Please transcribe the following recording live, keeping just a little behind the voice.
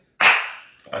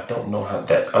I don't know how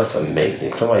that's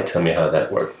amazing. Somebody tell me how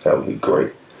that works. That would be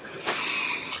great.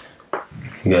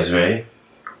 You guys ready?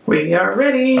 We are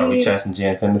ready. Are we Chas and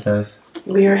Jan Thunderthighs?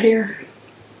 We are here.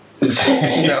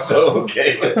 You're so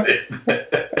okay with it.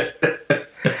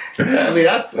 I mean,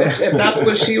 if that's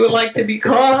what she would like to be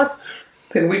called,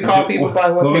 then we call people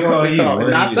by what they want to be called.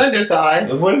 Not Thunder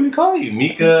Thighs. What do we call you?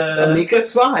 Mika?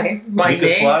 Mika's fine. Mika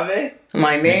Suave?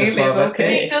 My name is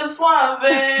okay. Mika Suave.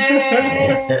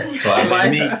 Suave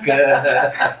Mika.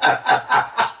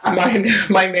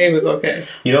 My name is okay.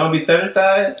 You don't want to be Thunder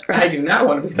Thighs? I do not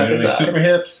want to be Thunder Thighs. Super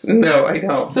Hips? No, I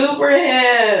don't. Super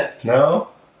Hips. No?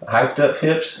 Hyped up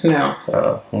hips? No.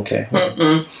 Oh, okay.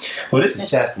 Well, this is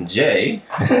Chas and Jay.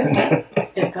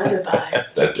 And Thunder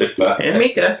Thighs. Thunder Thighs. And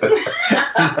Mika.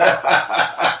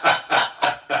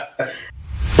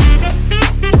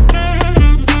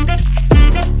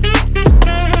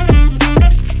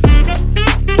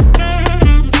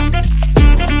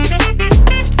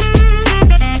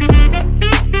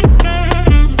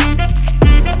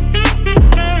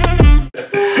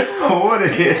 What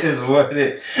it is,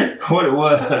 what it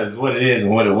was, what it is,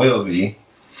 and what it will be.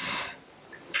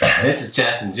 This is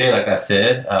Chas and Jay, like I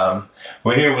said.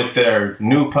 We're here with their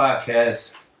new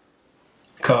podcast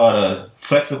called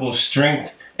Flexible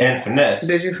Strength and Finesse.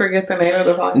 Did you forget the name of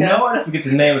the podcast? No, I didn't forget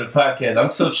the name of the podcast.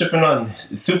 I'm still tripping on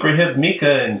Super Hip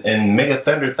Mika and Mega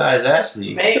Thunder Thighs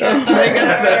Ashley. Mega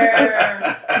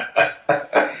Thunder.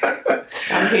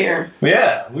 I'm here.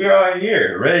 Yeah, we're all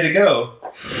here, ready to go.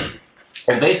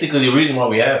 And basically, the reason why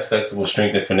we have Flexible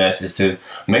Strength and Finesse is to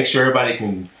make sure everybody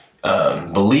can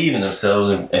believe in themselves,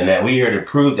 and that we're here to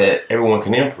prove that everyone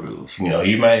can improve. You know,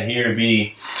 you might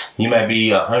be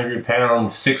 100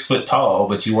 pounds, 6 foot tall,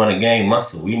 but you want to gain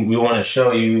muscle. We want to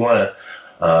show you. We want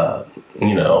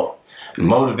to,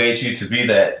 motivate you to be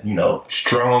that,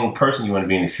 strong person you want to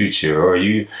be in the future, or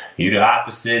you're the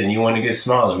opposite and you want to get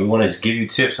smaller. We want to give you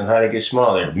tips on how to get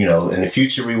smaller. In the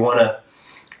future, we want to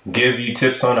give you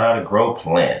tips on how to grow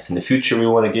plants. In the future, we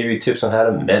want to give you tips on how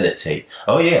to meditate.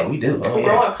 Oh yeah, we do. We're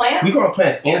growing plants? We're growing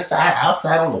plants inside,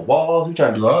 outside, on the walls. We're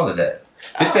trying to do all of that.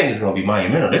 This thing is going to be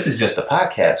monumental. This is just the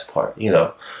podcast part,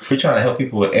 We're trying to help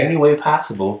people in any way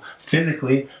possible,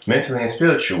 physically, mentally, and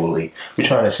spiritually. We're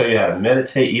trying to show you how to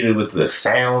meditate, either with the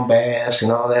sound baths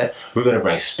and all that. We're going to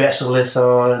bring specialists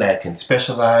on that can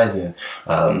specialize in,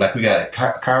 like we got a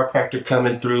chiropractor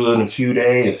coming through in a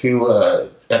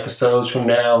few episodes from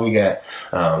now. We got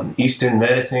Eastern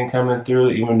medicine coming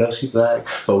through, even though she's black,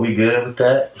 but we good with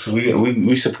that. So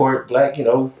we support black,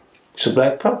 some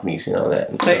black companies,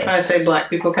 that. They're trying to say black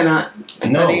people cannot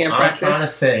study and practice. I'm trying to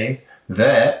say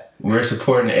that we're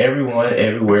supporting everyone,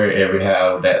 everywhere, every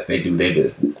how that they do their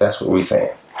business. That's what we're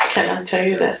saying. Can I tell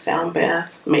you that sound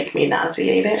baths make me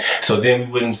nauseated? So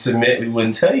then we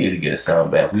wouldn't tell you to get a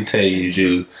sound bath. We tell you to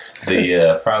do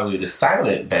the probably the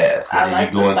silent bath. I like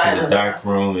you go the into silent the dark bath.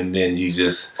 room and then you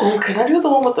just... Oh, can I do the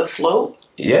one with the float?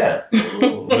 Yeah.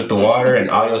 With the water and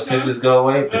all your senses go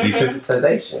away. The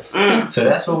desensitization. So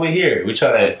that's what we're here. We're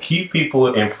trying to keep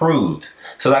people improved.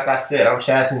 So like I said, I'm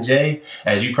Chas and Jay.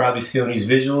 As you probably see on these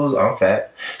visuals, I'm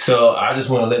fat. So I just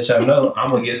want to let y'all know I'm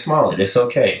going to get smaller. It's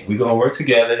okay. We're going to work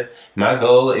together. My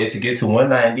goal is to get to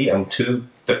 190. I'm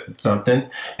 2-something.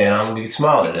 And I'm going to get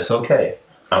smaller. That's okay.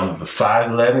 I'm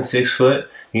 5'11", 6 foot.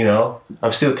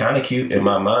 I'm still kind of cute in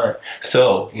my mind.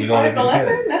 So we're going to be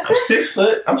together. I'm 6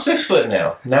 foot. I'm 6 foot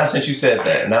now. Now since you said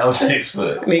that, now I'm 6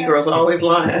 foot. Negroes always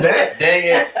lying. That dang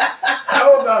it.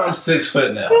 How about I'm 6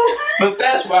 foot now? But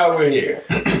that's why we're here.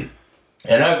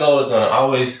 And our goal is going to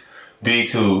always be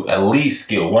to at least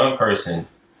help one person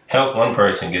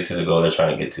get to the goal they're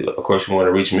trying to get to. Of course, we want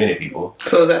to reach many people.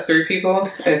 So is that 3 people?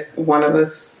 If one of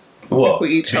us... Well,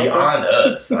 we each beyond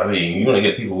us. I mean, you want to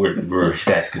get people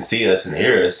that can see us and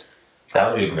hear us. That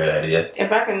would be a great idea.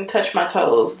 If I can touch my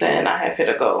toes, then I have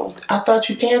hit a goal. I thought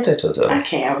you can touch your toes. I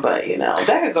can, but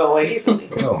that could go away easily.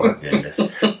 Oh my goodness.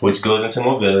 Which goes into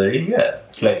mobility, yeah.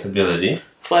 Flexibility.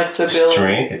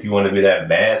 Strength, if you want to be that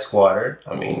mad squatter.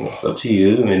 I mean, it's up to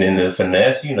you. And then the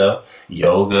finesse,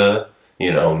 yoga,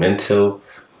 mental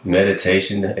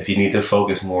meditation, if you need to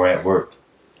focus more at work.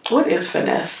 What is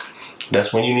finesse?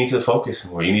 That's when you need to focus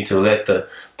more. You need to let the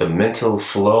mental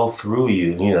flow through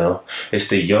you, It's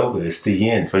the yoga, it's the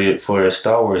yin. For the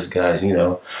Star Wars guys,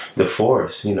 the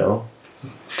force,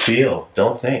 feel,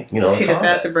 don't think, He just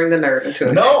had to bring the nerd into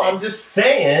it. No, I'm just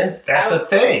saying, that's a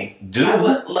thing. I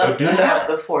would love to have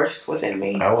the force within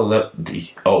me. I would love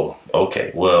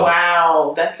okay, well.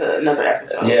 Wow, that's another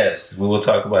episode. Yes, we will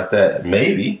talk about that.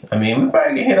 Maybe. I mean, we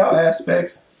probably can hit all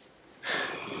aspects.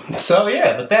 So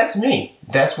yeah, but that's me.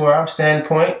 That's where I'm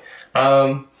standpoint.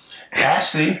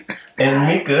 Ashley and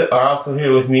Mika are also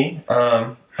here with me.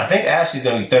 I think Ashley's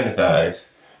going to be Thunder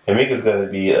Thighs. And Mika's going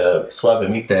to be Suave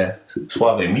Mika.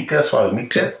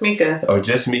 Just Mika. Or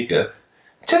just Mika.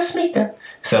 Just Mika.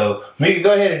 So, Mika,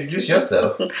 go ahead and introduce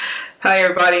yourself. Hi,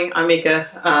 everybody. I'm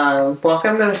Mika.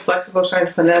 Welcome to Flexible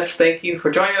Strength Finesse. Thank you for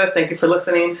joining us. Thank you for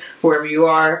listening wherever you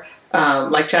are.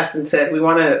 Like Chasten said, we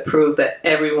want to prove that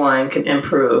everyone can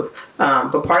improve.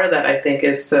 But part of that, I think,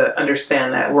 is to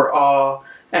understand that we're all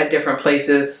at different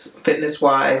places,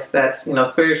 fitness-wise, that's,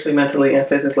 spiritually, mentally, and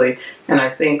physically. And I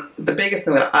think the biggest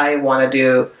thing that I want to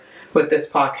do with this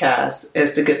podcast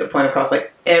is to get the point across,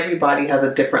 like, everybody has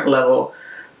a different level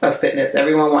of fitness.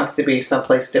 Everyone wants to be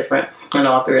someplace different in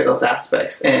all three of those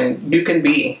aspects. And you can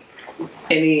be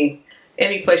any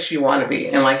place you want to be.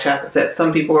 And like Chasten said,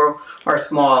 some people are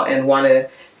small and want to,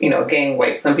 gain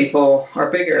weight. Some people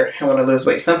are bigger and want to lose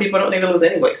weight. Some people don't need to lose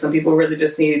any weight. Some people really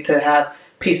just need to have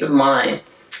peace of mind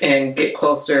and get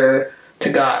closer to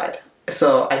God.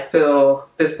 So I feel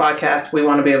this podcast, we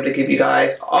want to be able to give you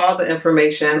guys all the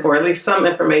information, or at least some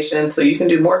information, so you can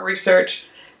do more research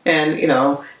and,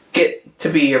 get to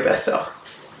be your best self.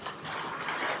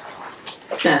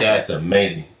 That's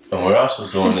amazing. And we're also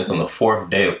doing this on the 4th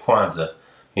day of Kwanzaa,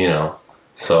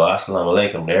 So, assalamu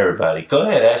alaikum to everybody. Go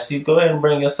ahead, Ashley. Go ahead and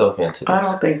bring yourself into this. I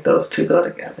don't think those two go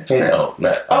together. No,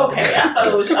 not. Okay, I thought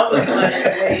it was. I was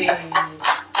like,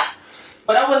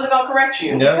 but I wasn't gonna correct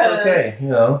you. That's okay.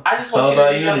 I just want you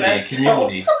to be your best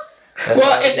community.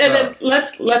 Well, and then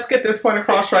let's get this point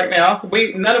across right now.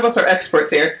 None of us are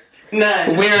experts here.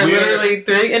 None. We're literally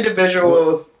 3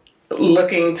 individuals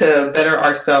looking to better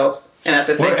ourselves, and at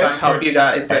the same time help you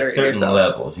guys better yourselves. Certain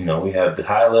levels, we have the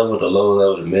high level, the low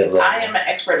level, the mid level. I am an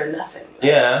expert in nothing.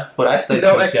 Yeah, but I study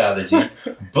sociology.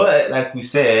 But like we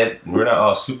said, we're not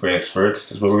all super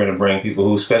experts, but we're going to bring people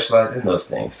who specialize in those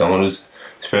things. Someone who's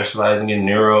specializing in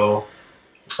neuro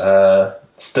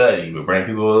study, we'll bring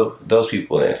those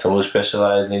people in. Someone who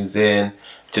specializes in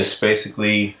just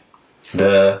basically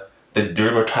the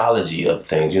dermatology of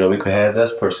things. We could have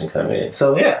this person come in.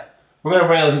 So yeah. We're going to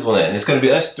bring other people in. It's going to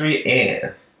be us 3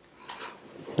 and.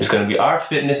 It's going to be our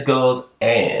fitness goals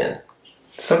and.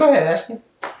 So go ahead, Ashley.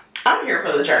 I'm here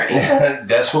for the journey.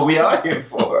 That's what we are here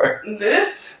for.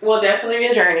 This will definitely be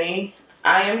a journey.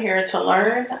 I am here to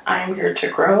learn. I am here to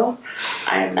grow.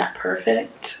 I am not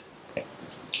perfect.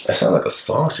 That sounds like a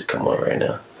song should come on right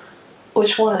now.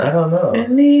 Which one? I don't know.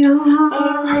 In the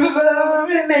arms of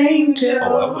an angel.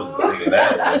 Oh, I wasn't thinking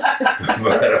that one.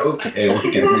 But okay,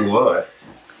 we can move on.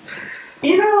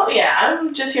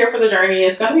 I'm just here for the journey.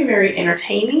 It's going to be very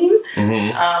entertaining.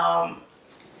 Mm-hmm.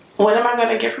 What am I going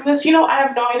to get from this? I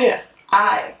have no idea.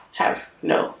 I have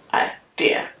no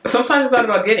idea. Sometimes it's not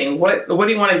about getting. What do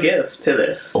you want to give to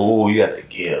this? Oh, you got to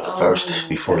give first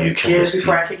before you can give receive.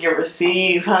 Before I can get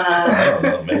receive, huh? I don't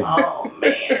know, man. Oh,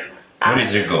 man. What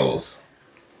is your goals?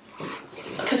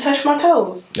 To touch my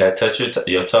toes. Yeah, touch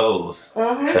your toes.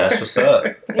 Uh-huh. That's what's up.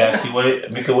 Yeah.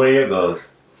 Mika, what are your goals?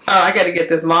 I got to get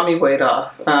this mommy weight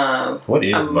off. What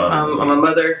is mommy weight? I'm a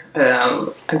mother.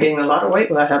 I'm gaining a lot of weight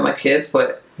when I have my kids,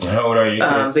 but how old are you?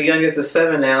 The youngest is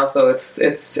 7 now, so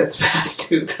it's past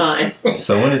due time.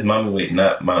 So when is mommy weight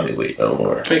not mommy weight no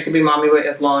more? It can be mommy weight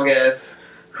as long as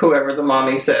whoever the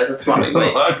mommy says it's mommy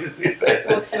weight.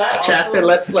 Chasten,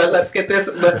 let's get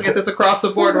this across the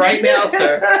board right now,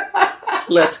 sir.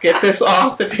 Let's get this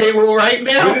off the table right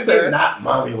now, when is sir. It not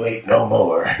mommy weight no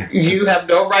more. You have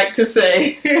no right to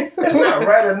say. It's not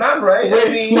right or not right.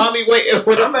 When is mommy weight?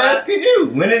 I'm asking you.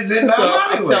 When is it not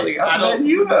mommy weight? Telling you, I'm letting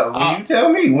you know. You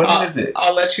tell me. When is it?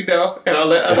 I'll let you know, and I'll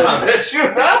let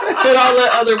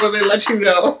other women let you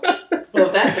know. Well,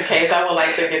 if that's the case, I would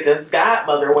like to get this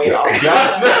godmother weight off.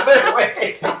 Godmother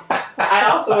weight. I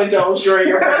also indulged during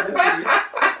your pregnancies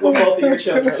with both of your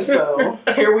children, so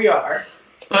here we are.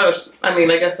 I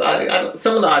mean, I guess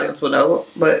some of the audience will know,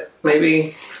 but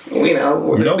maybe,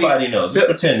 Nobody knows. Just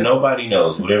pretend nobody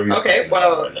knows. Whatever you're okay,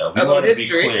 well, right now. We want to be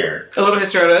clear. A little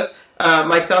history on us.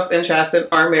 Myself and Chasten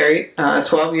are married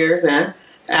 12 years in.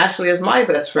 Ashley is my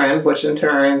best friend, which in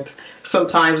turn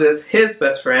sometimes is his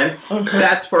best friend.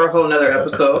 That's for a whole nother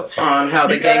episode on how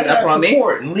they ganged up on me.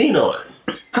 And lean on it.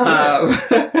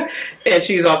 And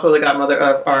she's also the godmother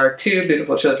of our 2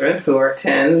 beautiful children who are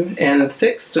 10 and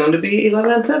 6, soon to be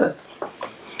 11 and 7.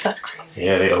 That's crazy.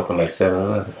 Yeah, they open like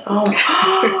 7-Eleven. Oh.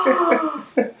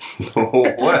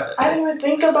 What? I didn't even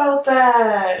think about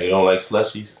that. They don't like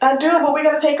slushies? I do, but we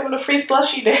gotta take them to free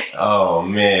slushy day. Oh,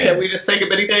 man. Can we just take a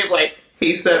mini day? Like,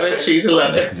 he's 7, she's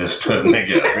 11. Just put them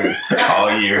together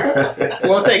all year.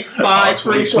 We'll take 5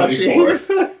 free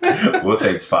slushies. We'll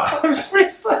take 5 free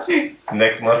slushies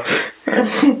next month.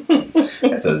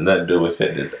 That has nothing to do with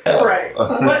fitness at all. Right.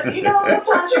 But,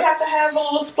 sometimes you have to have a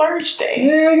little splurge day.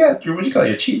 Yeah, you got what you call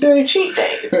your cheat day? Cheat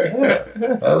days. Yeah,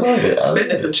 I love it.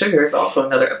 Fitness and sugar is also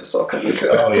another episode coming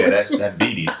soon. Oh, yeah, that's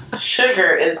diabetes.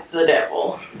 Sugar is the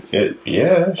devil.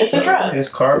 It's a drug. It's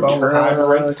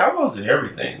carbohydrates. Carbo's in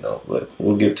everything, though, but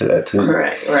we'll get to that, too.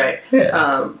 Right.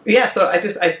 Yeah. So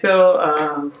I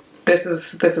feel this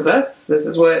is us. This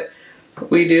is what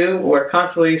we do. We're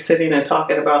constantly sitting and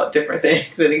talking about different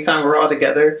things anytime we're all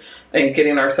together and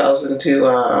getting ourselves into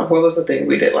what was the thing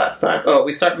we did last time? Oh,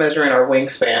 we start measuring our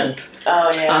wingspan.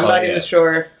 Oh yeah. I'm not even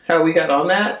sure how we got on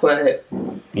that, but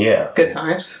yeah, good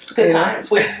times. Good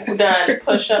times. We've done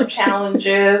push-up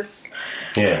challenges.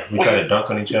 Yeah, we try to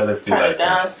dunk on each other. We tried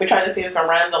to see who can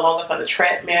run the longest on the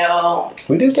treadmill.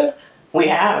 We did that? We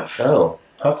have. Oh.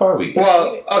 How far are we?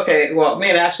 Well, okay. Well, me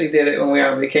and Ashley did it when we were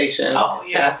on vacation. Oh,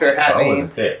 yeah. After having, I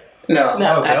wasn't there. No.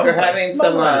 After like, having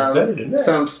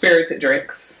some spirited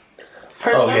drinks.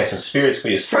 Some spirits for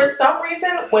your spirit. For some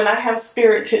reason, when I have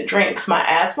spirited drinks, my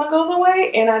asthma goes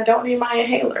away and I don't need my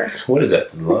inhaler. What is that?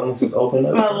 The lungs is open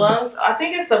up? My lungs, I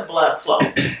think it's the blood flow.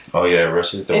 Oh, yeah, it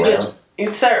rushes around.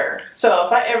 Sir. So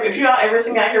if you all ever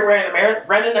see me out here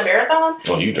running a marathon,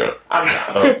 oh, you drunk? I'm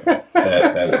drunk.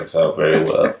 That works out very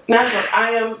well. Not drunk. I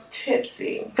am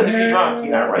tipsy. Because if you're drunk,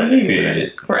 you're not running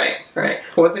it. Right.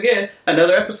 Once again,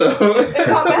 another episode. It's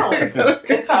called balance.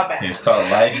 It's called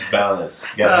life balance.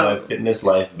 You gotta have fitness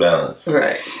life balance.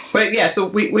 Right. But yeah, so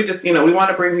we just we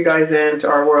want to bring you guys into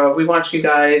our world. We want you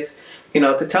guys,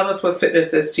 to tell us what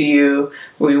fitness is to you.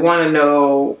 We want to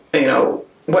know,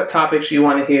 what topics you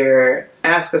want to hear.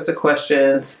 Ask us the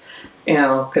questions,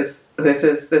 because this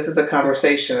is a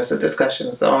conversation, it's a discussion,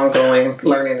 it's an ongoing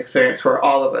learning experience for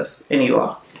all of us and you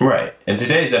all. Right. And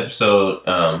today's episode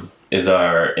is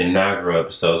our inaugural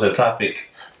episode. So the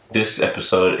topic this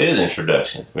episode is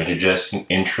introduction. We're just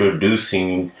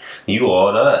introducing you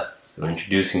all to us. We're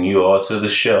introducing you all to the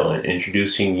show and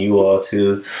introducing you all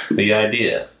to the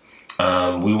idea.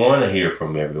 We want to hear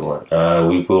from everyone.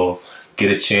 We will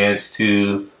get a chance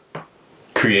to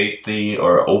create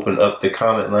or open up the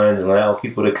comment lines and allow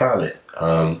people to comment.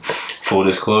 Full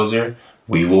disclosure,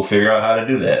 we will figure out how to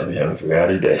do that. We haven't figured out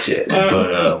how to do that yet.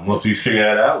 But once we figure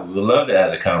that out, we would love to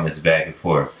have the comments back and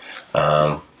forth.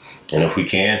 And if we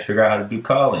can, figure out how to do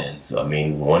call-ins. 1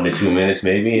 to 2 minutes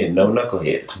maybe, and no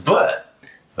knuckleheads. But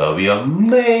it'll be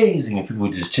amazing if people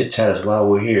just chit-chat us while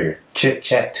we're here.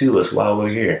 Chit-chat to us while we're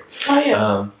here.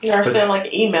 Oh, yeah. Or send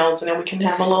emails and then we can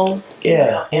have a little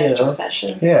answer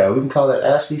session. Yeah, we can call that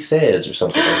Ashley Says or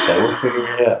something like that. We'll figure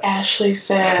it out. Ashley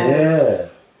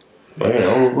Says.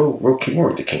 Yeah. We'll work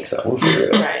the kinks out. We'll figure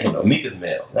it out. Right. Mika's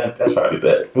mail. That's probably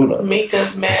better. Who knows?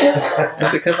 Mika's mail. Is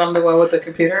it because I'm the one with the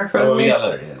computer in front of me? Yeah,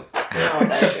 let her in. Oh,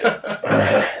 that's it.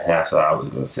 That's what I was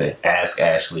going to say. Ask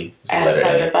Ashley. Ask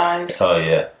Thunder Thighs. Oh,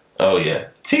 yeah.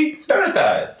 Thunder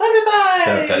Thighs. Thunder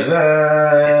Thighs.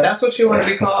 That's what you want to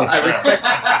be called.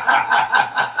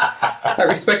 I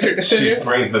respect your decision. She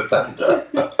brings the thunder.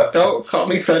 Don't call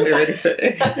me Thunder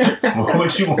anything.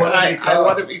 What you want to be called? I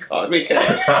want to be called Mika.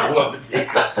 I want to be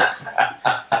called.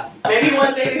 Maybe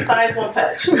one day these thighs won't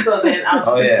touch. So then I'll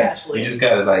just be Ashley. You just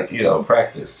got to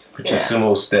practice. Put your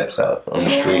sumo steps out on the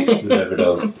streets. Whatever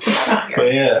those.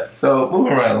 But yeah, so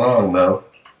moving right along though.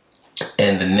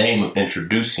 And the name of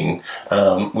introducing,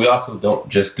 we also don't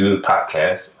just do the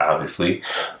podcast, obviously,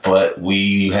 but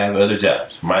we have other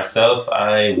jobs. Myself,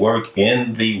 I work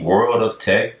in the world of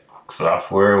tech,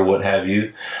 software, what have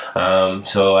you.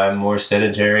 So I'm more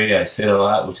sedentary. I sit a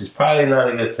lot, which is probably not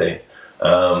a good thing,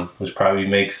 which probably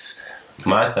makes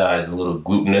my thighs a little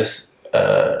glutinous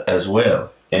as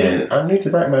well. And I need to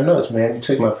write my notes, man. You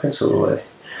took my pencil away.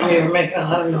 You're making a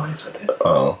lot of noise with it.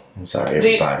 Oh, I'm sorry,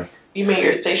 everybody. You mean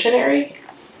you're stationary?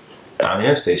 I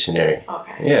am stationary.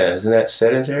 Okay. Yeah, isn't that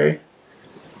sedentary?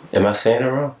 Am I saying it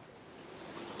wrong?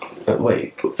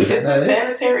 Wait. Is it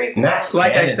sanitary? Not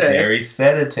like sanitary, I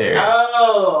said. Sedentary.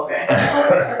 Oh,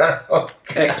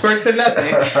 okay. Experts in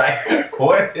nothing. Right.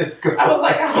 What is going on? I was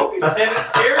like, I hope you're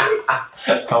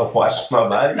sanitary. I'll wash my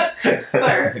body.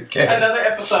 Sir, okay. Another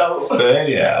episode. So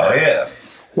anyhow, yeah.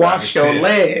 Wash your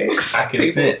legs. I can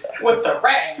sit. With the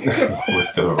rag.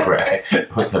 With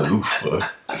the loofah.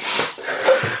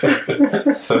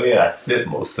 So yeah, I sit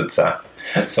most of the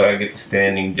time. So I get the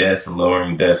standing desk, the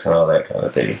lowering desk, and all that kind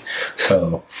of thing.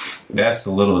 So that's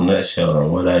a little nutshell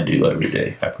on what I do every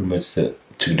day. I pretty much sit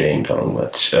too dang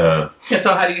much. So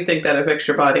how do you think that affects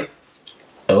your body?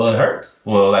 Well, it hurts.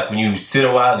 Well, like when you sit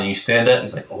a while and then you stand up,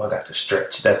 it's like, oh, I got to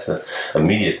stretch. That's the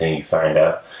immediate thing you find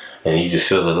out. And you just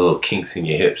feel the little kinks in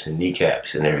your hips and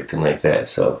kneecaps and everything like that.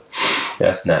 So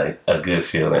that's not a good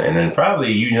feeling. And then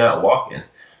probably you not walking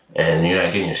and you're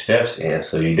not getting your steps in,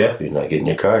 so you're definitely not getting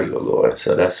your cardio going.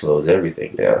 So that slows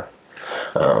everything down.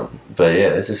 But yeah,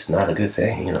 this is not a good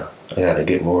thing. You know, I gotta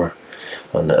get more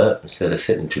on the up instead of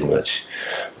sitting too much.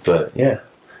 But yeah.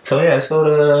 So yeah, let's go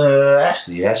to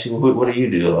Ashley. Ashley, what do you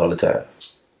do all the time?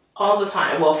 All the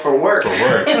time. Well, for work. For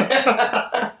work.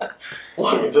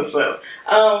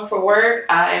 100%. For work,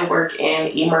 I work in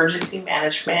emergency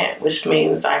management, which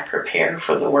means I prepare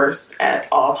for the worst at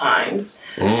all times.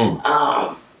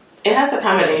 It has a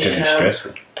combination of...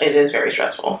 stressful. It is very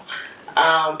stressful.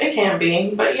 It can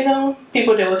be, but you know,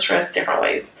 people deal with stress different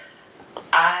ways.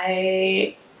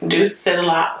 I do sit a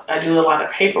lot. I do a lot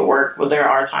of paperwork, but there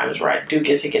are times where I do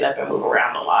get to get up and move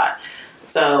around a lot.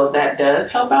 So that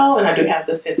does help out, and I do have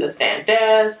to sit to stand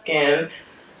desk, and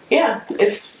yeah,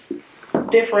 it's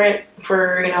different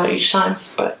for, you know, each time,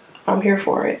 but I'm here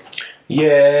for it.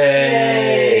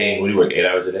 Yay! What do you work, 8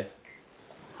 hours a day?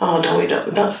 Oh,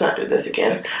 let's not do this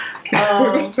again. 9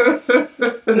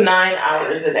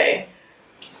 hours a day.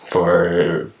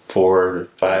 For 4 to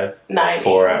 5? 9.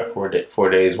 4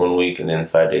 days 1 week, and then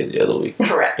 5 days the other week.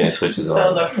 Correct. And it switches on.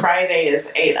 So the Friday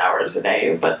is 8 hours a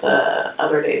day, but the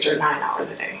other days are 9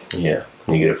 hours a day. Yeah.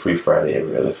 You get a free Friday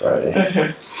every other Friday.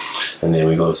 Mm-hmm. And then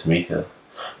we go to Mika.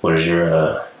 What is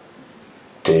your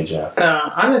day job?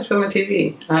 I'm in film and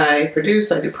TV. I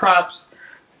produce, I do props,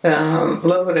 a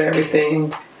little bit of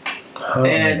everything.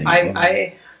 And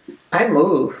I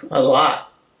move a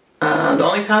lot. The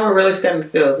only time we're really standing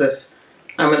still is if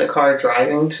I'm in the car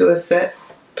driving to a set,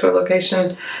 to a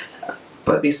location.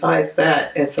 But besides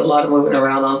that, it's a lot of moving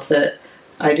around on set.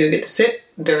 I do get to sit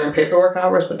during paperwork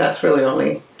hours, but that's really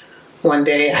only one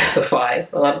day out of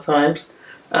 5 a lot of times.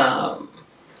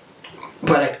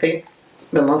 But I think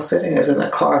the most sitting is in the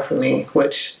car for me,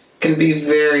 which can be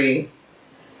very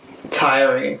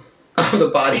tiring on the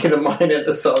body, the mind, and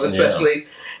the soul, especially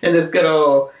in this good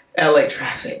old LA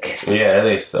traffic. Yeah,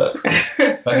 LA sucks.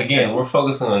 Like, again, we're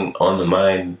focusing on the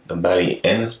mind, the body,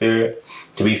 and the spirit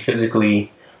to be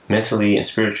physically, mentally, and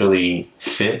spiritually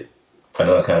fit. I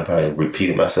know I kind of probably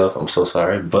repeated myself. I'm so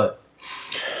sorry. But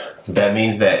that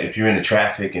means that if you're in the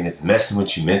traffic and it's messing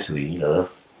with you mentally, you know,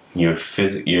 your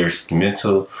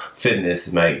mental fitness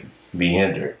might be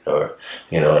hindered, or,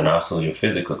 you know, and also your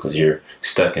physical, because you're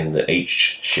stuck in the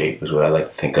H shape is what I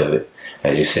like to think of it.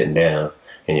 As you're sitting down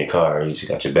in your car, you just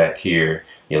got your back here,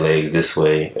 your legs this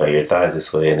way, or your thighs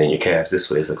this way, and then your calves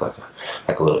this way. It's like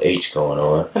a little H going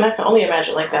on. And I can only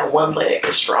imagine like that one leg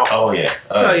is strong. Oh yeah.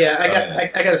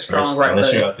 I got a strong right leg.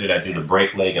 Unless you're out there that do the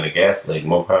brake leg and the gas leg,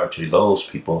 more power to those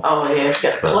people. Oh yeah, if you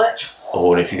got a clutch.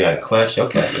 Oh, and if you got a clutch, your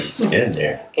calf is in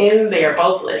there. In there,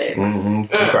 both legs.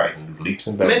 Mm-hmm. Right, and leaps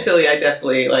and bounds. Mentally, it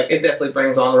definitely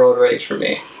brings on road rage for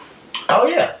me. Oh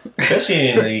yeah, especially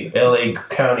in the LA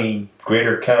County,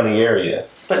 greater county area.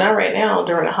 But not right now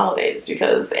during the holidays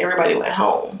because everybody went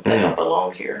home. They don't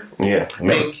belong here. Yeah,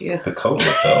 thank you. The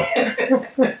COVID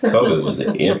though. COVID was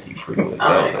an empty freeway.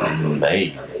 That was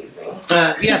amazing.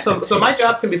 So my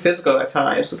job can be physical at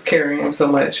times with carrying so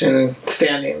much and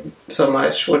standing so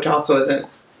much, which also isn't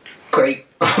great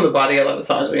on the body a lot of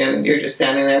times when you're just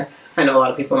standing there. I know a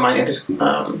lot of people in my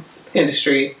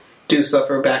industry do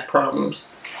suffer back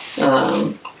problems.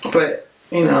 But,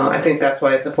 you know, I think that's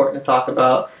why it's important to talk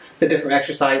about the different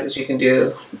exercises you can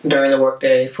do during the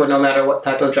workday for no matter what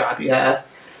type of job you have.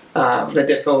 The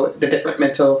different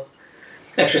mental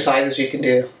exercises you can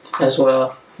do as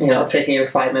well. You know, taking your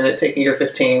 5 minutes, taking your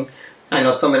 15. I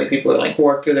know so many people like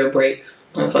work through their breaks.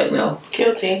 And it's like, no.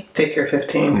 Guilty. Take your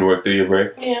 15. You work through your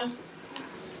break? Yeah.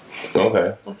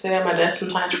 Okay. I sit at my desk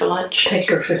sometimes for lunch. Take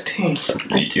your 15.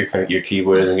 Your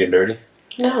keyboard doesn't get dirty?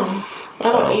 No. I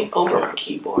don't eat over my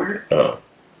keyboard. Oh.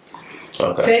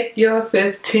 Okay. Take your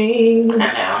 15. I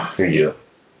know. Here you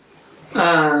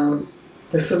go.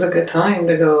 This is a good time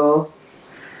to go.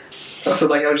 So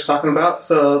like I was just talking about,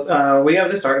 so we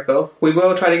have this article. We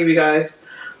will try to give you guys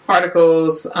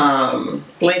articles,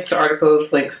 links to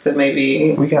articles, links to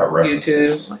maybe we got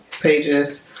references. YouTube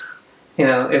pages. You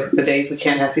know, if the days we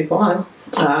can't have people on.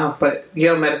 But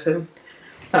Yale Medicine,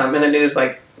 in the news,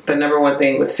 like the number one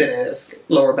thing with sitting is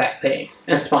lower back pain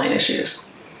and spine issues.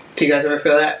 Do you guys ever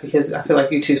feel that? Because I feel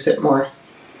like you two sit more.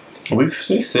 We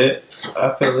sit.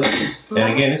 I feel it.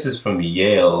 And again, this is from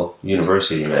Yale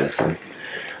University Medicine.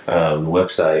 The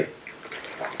website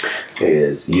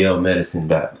is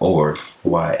yalemedicine.org,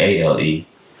 YALE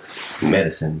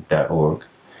medicine.org.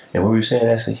 And what were you saying,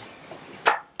 Ashley?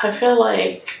 I feel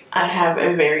like I have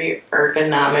a very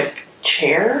ergonomic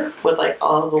chair with like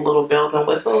all the little bells and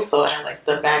whistles. So I have like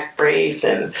the back brace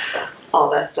and all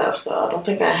that stuff. So I don't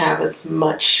think I have as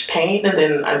much pain. And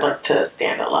then I like to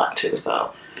stand a lot too.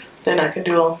 So Then I can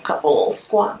do a couple little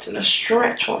squats and a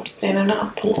stretch while I'm standing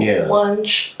up.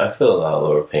 Lunge. I feel a lot of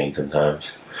lower pain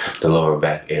sometimes. The lower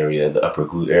back area, the upper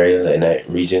glute area in that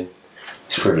region.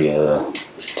 It's pretty,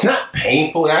 it's not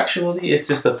painful actually. It's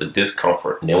just of the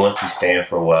discomfort. And then once you stand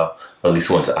for a while, or at least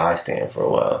once I stand for a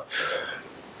while,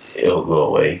 it'll go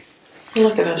away.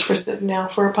 Look at us, we're sitting down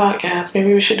for a podcast.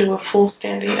 Maybe we should do a full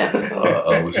standing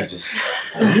episode. We should just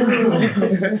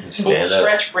stand up.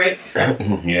 Stretch breaks.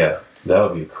 Yeah, that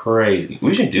would be crazy.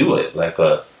 We should do it. Like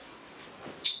 5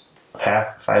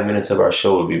 minutes of our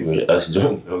show would be with us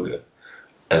doing yoga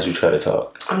as we try to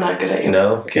talk. I'm not good at it.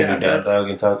 No? Can you down dog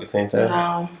and talk at the same time?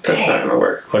 No. That's not going to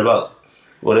work. What about,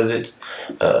 what is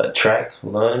it? Track,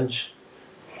 lunge,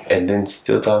 and then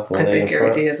still talk. I think your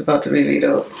idea is about to be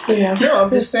vetoed. Yeah. No, I'm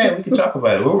just saying we can talk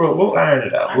about it. We'll iron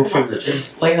it out. We'll figure it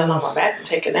out. Lay down on my back and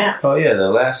take a nap. Oh yeah, the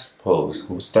last pose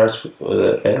starts with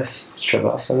an S,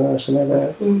 Shavasana or something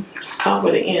like that. It's called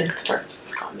with an N.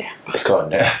 It's called nap. It's called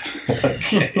nap.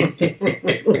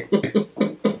 Okay.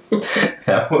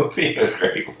 That would be a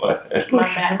great one.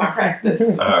 My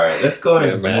practice. All right, let's go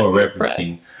into some more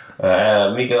referencing.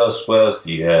 Miguel, what else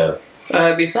do you have?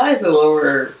 Besides the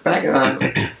lower back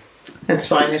and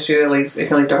spine issue, at least it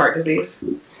can lead to heart disease.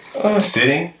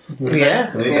 Sitting?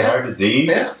 Yeah. Lead to heart disease?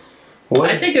 Yeah. What?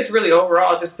 I think it's really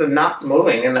overall just the not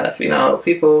moving enough.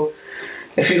 People,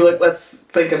 if you look, let's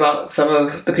think about some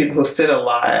of the people who sit a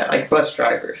lot, like bus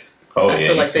drivers. Oh, I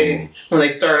feel like when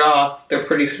they start off, they're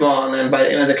pretty small, and then by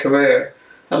the end of their career,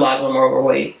 a lot of them are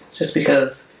overweight, just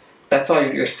because that's all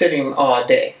you're sitting all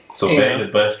day. So Betty the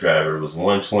bus driver was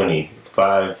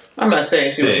 125. I'm not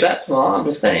saying she was that small. I'm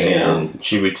just saying, and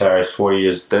she retires 40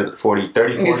 years, 30, 40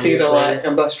 you see it a lot later.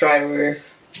 in bus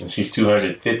drivers. And she's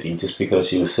 250 just because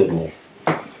she was sitting there.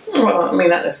 Well, I mean,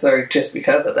 not necessarily just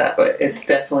because of that, but it's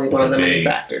definitely one of the main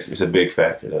factors. It's a big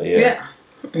factor, though, yeah.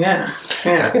 Yeah.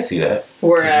 I can see that.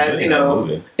 Whereas,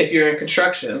 if you're in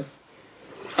construction,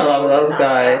 a lot of those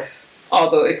guys,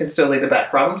 although it can still lead to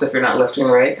back problems if you're not lifting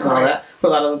right and all that, but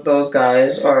a lot of those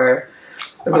guys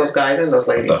and those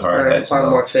ladies are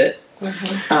more fit.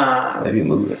 Mm-hmm. They be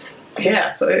moving. Yeah,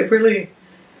 so it really,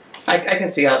 I can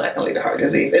see how that can lead to heart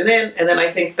disease. And then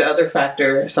I think the other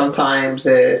factor sometimes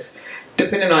is,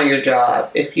 depending on your job,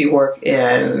 if you work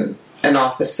in an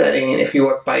office setting and if you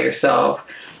work by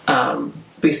yourself,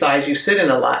 besides you sit in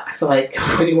a lot, I feel like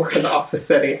when you work in an office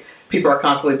setting, people are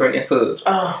constantly bringing food.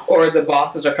 Or the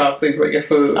bosses are constantly bringing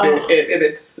food.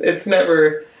 It's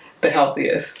never the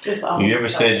healthiest. You ever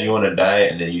said you want to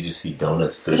diet and then you just eat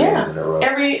donuts 3 days in a row?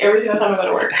 Every single time I go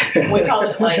to work. We call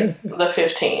it like the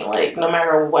 15. Like no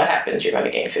matter what happens, you're going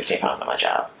to gain 15 pounds on my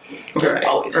job. It's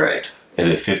always right. Is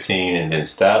it 15 and then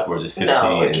stop, or is it 15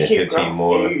 and then 15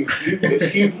 more? You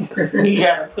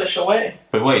gotta push away.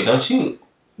 But wait, don't you?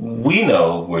 We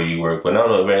know where you work, but I don't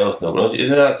know if everybody else knows. Don't you,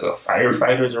 isn't there like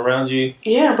firefighters around you?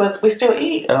 Yeah, but we still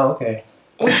eat. Oh, okay.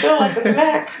 We still like a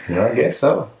snack. I guess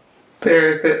so.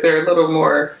 They're a little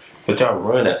more. But y'all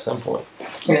run at some point.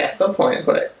 Yeah, at some point,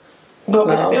 but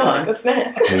we still like a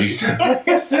snack.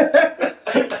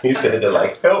 You said they're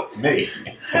like, help me.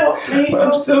 Help me. But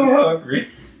I'm still hungry.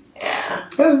 Yeah.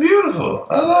 That's beautiful.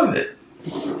 I love it.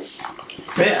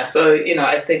 Yeah, so,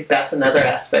 I think that's another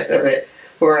aspect of it.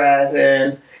 Whereas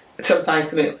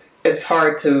sometimes it's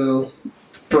hard to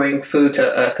bring food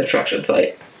to a construction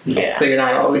site. Yeah. So you're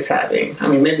not always having,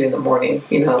 maybe in the morning,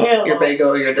 your bagel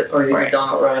or your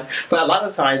donut run. But a lot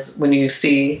of times when you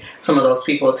see some of those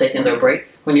people taking their break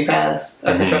when you pass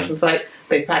a construction site,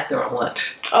 they pack their own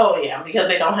lunch. Oh, yeah, because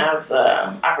they don't have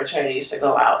the opportunities to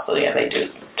go out. So, yeah, they do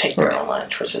take their own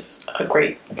lunch, which is a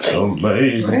great thing. So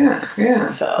amazing. Yeah.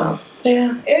 So, yeah.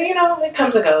 And, it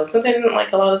comes and goes. And then,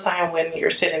 like, a lot of the time when you're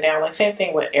sitting down, like, same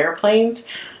thing with airplanes,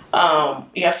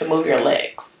 you have to move your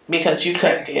legs because you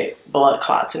could get blood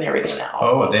clots and everything else.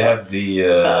 Oh, they have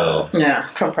the...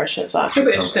 compression socks. It'll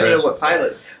be interesting to know what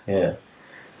pilots... Yeah.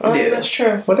 Oh, yeah, that's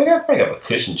true. Well, they got a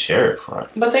cushion chair up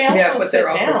front. But they also they're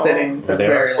also sitting a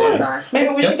very long time.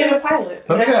 Maybe we should get a pilot.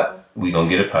 We gonna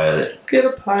get a pilot. Get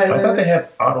a pilot. I thought they had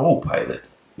autopilot.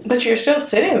 But you're still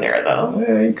sitting there, though.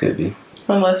 Yeah, you could be.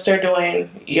 Unless they're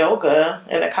doing yoga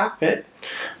in the cockpit.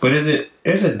 But there's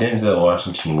a Denzel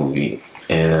Washington movie,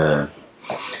 and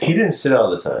he didn't sit all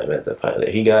the time at the pilot.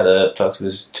 He got up, talked to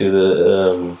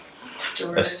the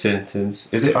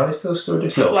assistants. Are they still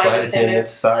stewardess? No, flight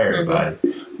attendants. Sorry, everybody.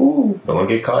 Ooh, don't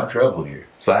get caught in trouble here.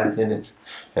 Flight attendants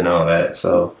and all that.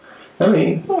 So,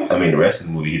 the rest of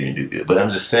the movie he didn't do good. But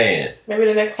I'm just saying. Maybe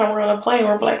the next time we're on a plane,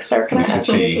 we're like, sir, can I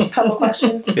ask you a couple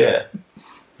questions? Yeah,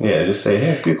 just say,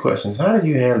 hey, a few questions. How do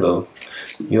you handle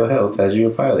your health as you're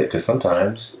a pilot? Because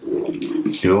sometimes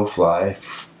you'll fly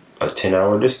a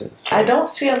 10-hour distance. I don't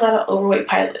see a lot of overweight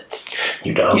pilots.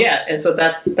 You don't? Yeah, and so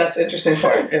that's the interesting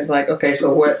part. It's like, okay,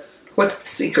 so what's the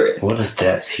secret? What is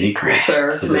that secret? Sir,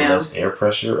 is it less air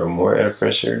pressure or more air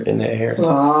pressure in the air?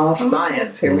 Oh,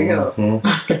 science. Here we go.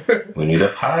 We need a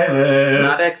pilot.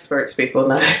 Not experts, people.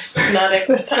 Not experts. Not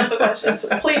experts. Tons of questions.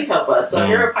 Please help us. So if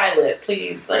you're a pilot,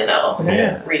 please,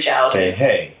 reach out. Say,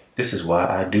 hey, this is why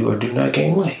I do or do not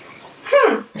gain weight.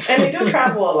 And they do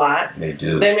travel a lot. They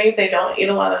do. That means they don't eat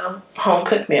a lot of home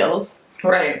cooked meals.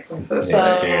 Right. They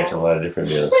experience a lot of different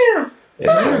meals. Yeah.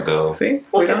 It's gonna go. See?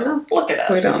 We don't know. Look at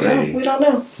us. We don't know. We don't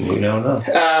know. We don't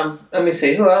know. Let me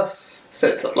see. Who else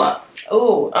sits a lot?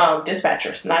 Oh,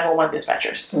 dispatchers. 911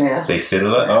 dispatchers. Yeah. They sit a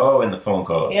lot? Oh, in the phone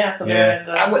calls. Yeah, because they're in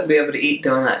the... I wouldn't be able to eat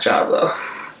doing that job, though.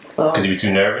 Because you'd be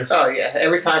too nervous? Oh, yeah.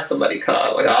 Every time somebody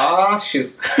called, like, oh,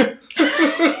 shoot.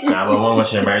 911,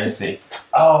 what's your emergency?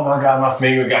 Oh my God, my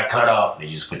finger got cut off. And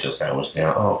you just put your sandwich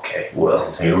down. Okay,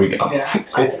 well, here we go. Yeah,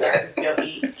 I think I can still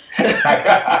eat.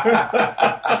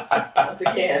 Once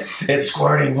again. It's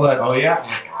squirting blood. Oh, yeah?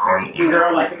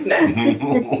 Girl, like a snack.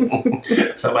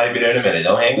 Somebody be there in a minute.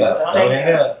 Don't hang up. Don't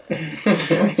hang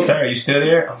up. Sir, you still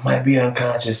there? I might be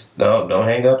unconscious. No, don't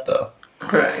hang up, though.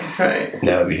 Right.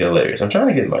 That would be hilarious. I'm trying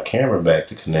to get my camera back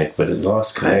to connect, but it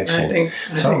lost connection. I think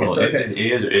it's okay. It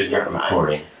is or is not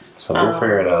recording. So we'll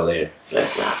figure it out later.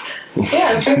 That's not.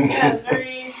 Yeah, it's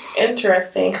very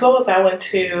interesting. Because what was I went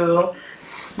to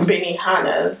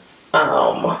Benihana's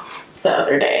the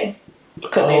other day.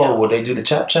 Will they do the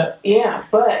chop chop? Yeah,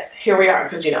 but here we are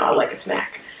because I like a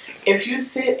snack. If you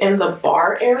sit in the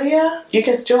bar area, you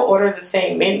can still order the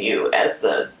same menu as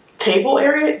the table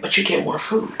area, but you get more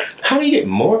food. How do you get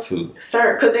more food?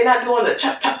 Sir, because they're not doing the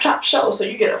chop, chop, chop show, so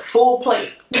you get a full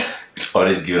plate. Oh,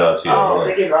 they just give it all to you. Oh,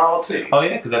 they give it all to you. Oh,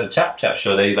 yeah, because at the Chop Chop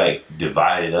show, they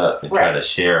divide it up and try to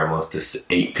share amongst the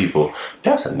 8 people.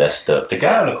 That's messed up. The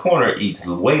guy in the corner eats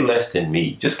way less than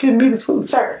me. Just give me the food.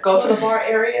 Sir, go to the bar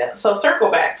area. So circle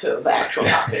back to the actual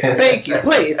topic. Thank you,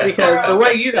 please, because the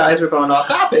way you guys were going off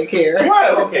topic here.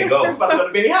 Right, okay, go. I'm about to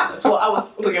go to Benihana's. Well, I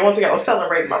was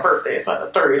celebrating my birthday, so I had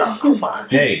a $30 coupon.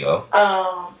 There you go.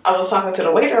 I was talking to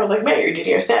the waiter. I was like, man, you're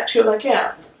getting your steps? She was like,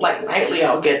 yeah. Like nightly,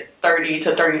 I'll get 30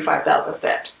 to 35,000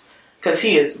 steps because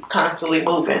he is constantly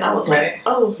moving. I was like,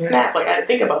 oh snap! Like I didn't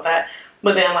think about that.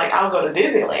 But then, I'll go to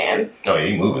Disneyland. Oh,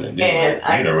 you moving in Disneyland? And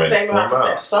I get the same amount of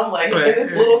steps. So I'm like, he get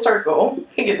this little circle.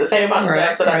 He get the same amount of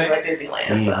steps that I do at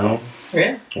Disneyland. So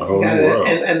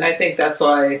and I think that's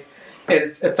why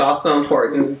it's also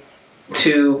important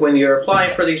to, when you're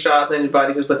applying for these jobs,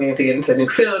 anybody who's looking to get into a new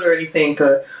field or anything,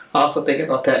 to also think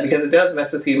about that, because it does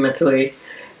mess with you mentally,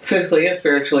 physically, and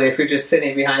spiritually. If you're just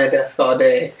sitting behind a desk all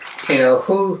day,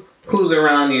 who's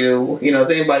around you? Does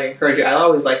anybody encourage you? I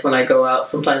always like when I go out,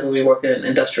 sometimes when we work in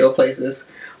industrial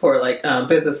places or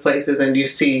business places, and you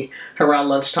see around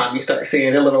lunchtime, you start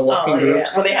seeing the little walking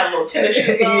groups. Well, they have little tennis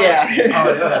shoes on. Yeah.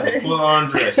 Oh, they have a full-on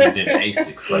dress and then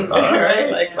Asics. All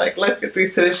right. Let's get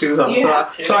these tennis shoes on.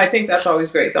 So I think that's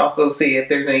always great to also see if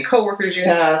there's any coworkers you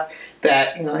have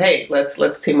that, hey,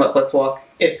 let's team up, let's walk.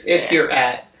 If you're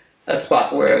at a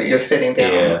spot where you're sitting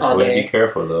down all day. Be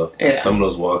careful though. Yeah. Some of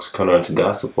those walks come on to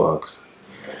gossip walks.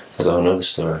 That's a whole other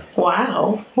story.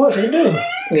 Wow. What they do?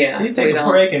 Yeah. You take a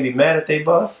break and be mad at their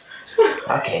boss?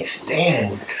 I can't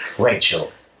stand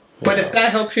Rachel. But if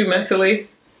that helps you mentally,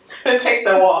 then take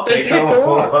the walk. It's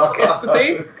the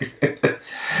same.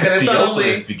 Then it's not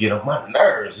only be get on my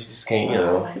nerves. You just can't,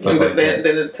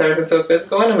 then it turns into a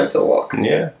physical and a mental walk.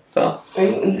 Yeah. So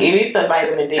you need some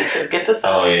vitamin D to get the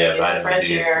sun. Oh yeah, get vitamin the fresh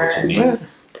D air. is what you need.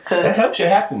 That helps your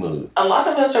happy mood. A lot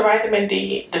of us are vitamin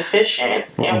D deficient,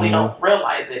 and we don't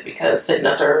realize it because sitting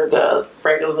under the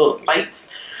regular little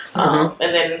lights. And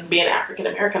then being African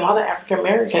American, a lot of African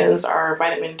Americans are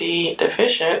vitamin D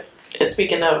deficient. And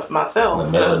speaking of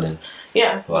myself, because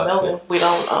melanin, we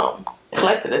don't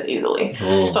collect it as easily.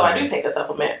 So I do take a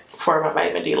supplement for my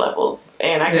vitamin D levels,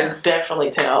 and I can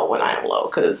definitely tell when I am low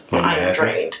because I am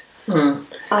drained.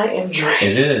 I am drained.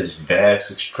 Is it a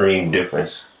vast, extreme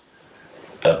difference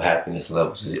of happiness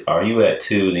levels? Are you at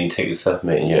 2, then you take a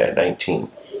supplement and you're at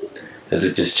 19? Does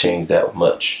it just change that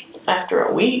much? After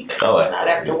a week, not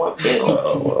after one pill.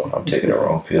 Oh, well, I'm taking the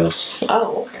wrong pills.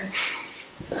 Oh, okay.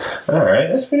 All right,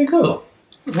 that's pretty cool.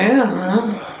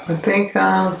 Yeah, I think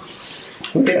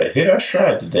we gotta hit our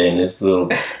stride today in this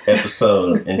little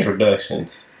episode of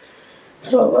introductions.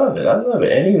 So I love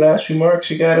it. Any last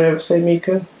remarks you gotta say,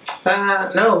 Mika?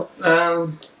 No.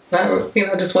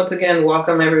 Just once again,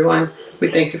 welcome everyone. We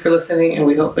thank you for listening, and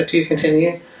we hope that you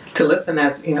continue to listen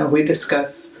as we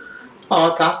discuss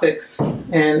all topics.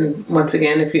 And once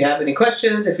again, if you have any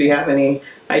questions, if you have any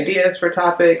ideas for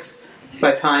topics,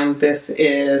 by the time this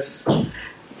is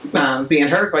being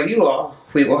heard by you all,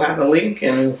 we will have a link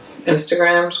and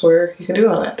Instagrams where you can do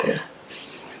all that too.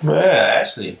 Yeah,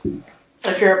 actually.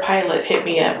 If you're a pilot, hit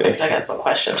me up. I got some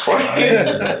questions for you.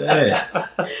 Yeah.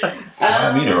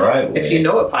 I mean, right. If you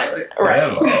know a pilot.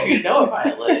 Right. If you know a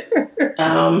pilot,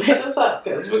 hit us up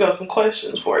because we got some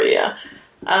questions for you.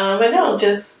 But no,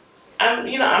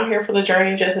 I'm here for the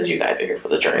journey just as you guys are here for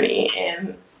the journey.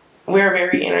 And we're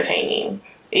very entertaining.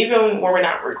 Even when we're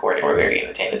not recording, we're very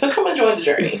entertaining. So come enjoy the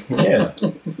journey. Yeah.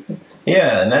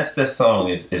 Yeah, and that song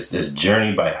is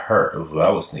Journey by her. I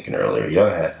was thinking earlier.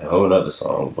 Y'all had a whole other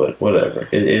song, but whatever.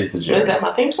 It is the journey. Is that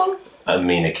my theme song? I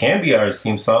mean, it can be our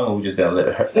theme song, and we just gotta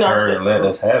let her let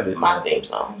us have it. My theme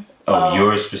song. Oh,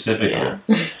 yours specifically? Yeah.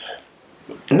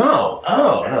 No,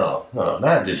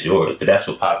 not just yours, but that's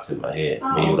what popped in my head.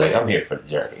 I mean, like, I'm here for the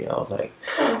journey. I was like,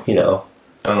 I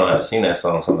don't know how to sing that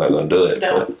song, so I'm not gonna do it.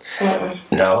 No.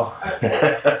 No.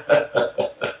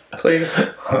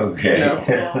 Please. Okay. No.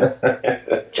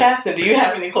 Chastin, do you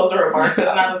have any closing remarks?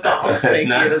 It's not a song. It's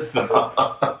not a song.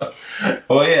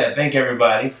 Well, yeah, thank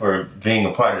everybody for being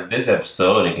a part of this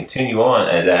episode and continue on,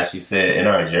 as Ashley said, in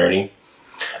our journey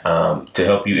to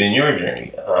help you in your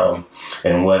journey.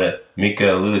 And what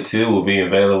Mika alluded to will be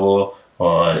available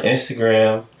on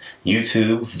Instagram,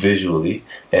 YouTube, visually,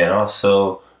 and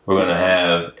also we're going to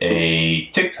have a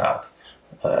TikTok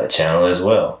channel as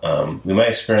well. We might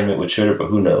experiment with Twitter, but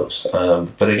who knows?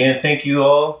 But again, thank you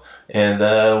all, and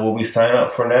we'll be signing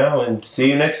up for now, and see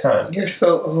you next time. You're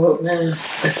so old, man.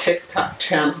 A TikTok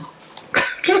channel.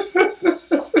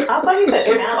 I thought you said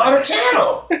It's called a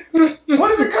channel.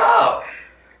 What is it called?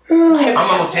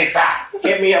 I'm on TikTok.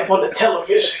 Hit me up on the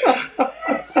television.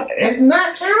 It's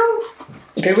not channel.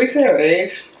 Did we say our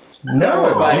age?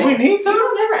 No. Do we need to? You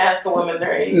don't never ask a woman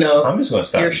their age. No. I'm just going to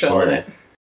stop You're showing recording. it.